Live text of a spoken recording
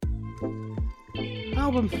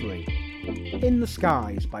Album 3, In the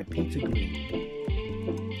Skies by Peter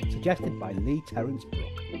Green. Suggested by Lee Terence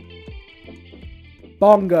Brooke.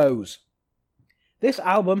 Bongos. This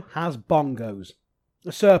album has bongos.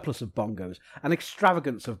 A surplus of bongos, an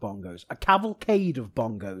extravagance of bongos, a cavalcade of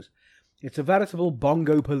bongos. It's a veritable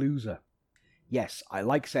bongo-palooza. Yes, I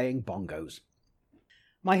like saying bongos.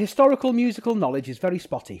 My historical musical knowledge is very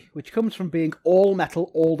spotty, which comes from being all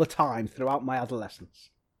metal all the time throughout my adolescence.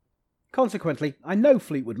 Consequently, I know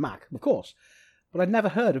Fleetwood Mac, of course, but I'd never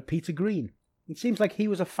heard of Peter Green. It seems like he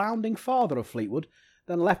was a founding father of Fleetwood,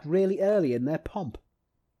 then left really early in their pomp.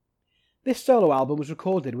 This solo album was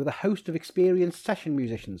recorded with a host of experienced session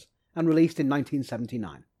musicians and released in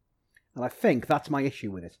 1979. And I think that's my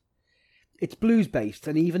issue with it. It's blues-based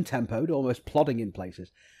and even-tempoed, almost plodding in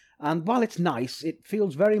places, and while it's nice, it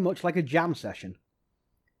feels very much like a jam session.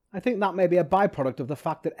 I think that may be a byproduct of the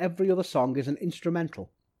fact that every other song is an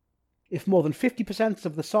instrumental. If more than 50%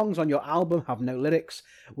 of the songs on your album have no lyrics,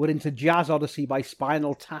 we're into Jazz Odyssey by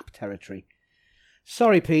Spinal Tap territory.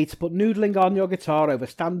 Sorry, Pete, but noodling on your guitar over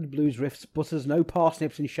standard blues riffs butters no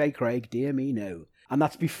parsnips in Shay Craig, dear me no. And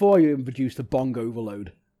that's before you introduce the bong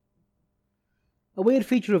overload. A weird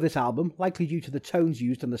feature of this album, likely due to the tones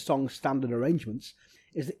used and the song's standard arrangements,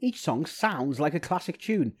 is that each song sounds like a classic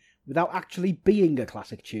tune, without actually being a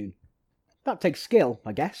classic tune. That takes skill,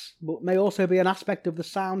 I guess, but may also be an aspect of the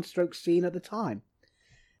sound-stroke scene at the time.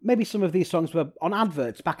 Maybe some of these songs were on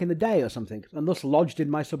adverts back in the day or something, and thus lodged in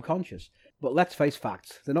my subconscious. But let's face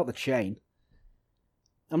facts, they're not the chain.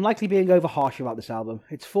 I'm likely being over harsh about this album.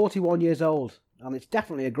 It's 41 years old, and it's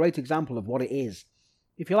definitely a great example of what it is.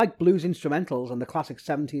 If you like blues instrumentals and the classic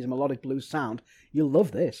 70s melodic blues sound, you'll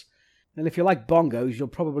love this. And if you like bongos, you'll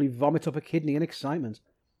probably vomit up a kidney in excitement.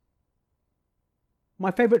 My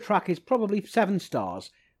favourite track is probably 7 Stars,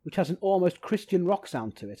 which has an almost Christian rock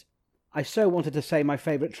sound to it. I so wanted to say my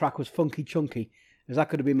favourite track was Funky Chunky, as that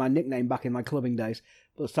could have been my nickname back in my clubbing days,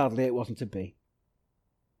 but sadly it wasn't to be.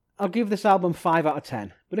 I'll give this album 5 out of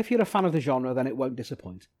 10, but if you're a fan of the genre then it won't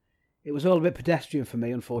disappoint. It was all a bit pedestrian for me,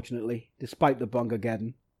 unfortunately, despite the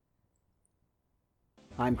bongogeddon.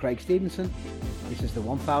 I'm Craig Stevenson. This is the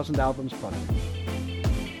 1000 Albums Project.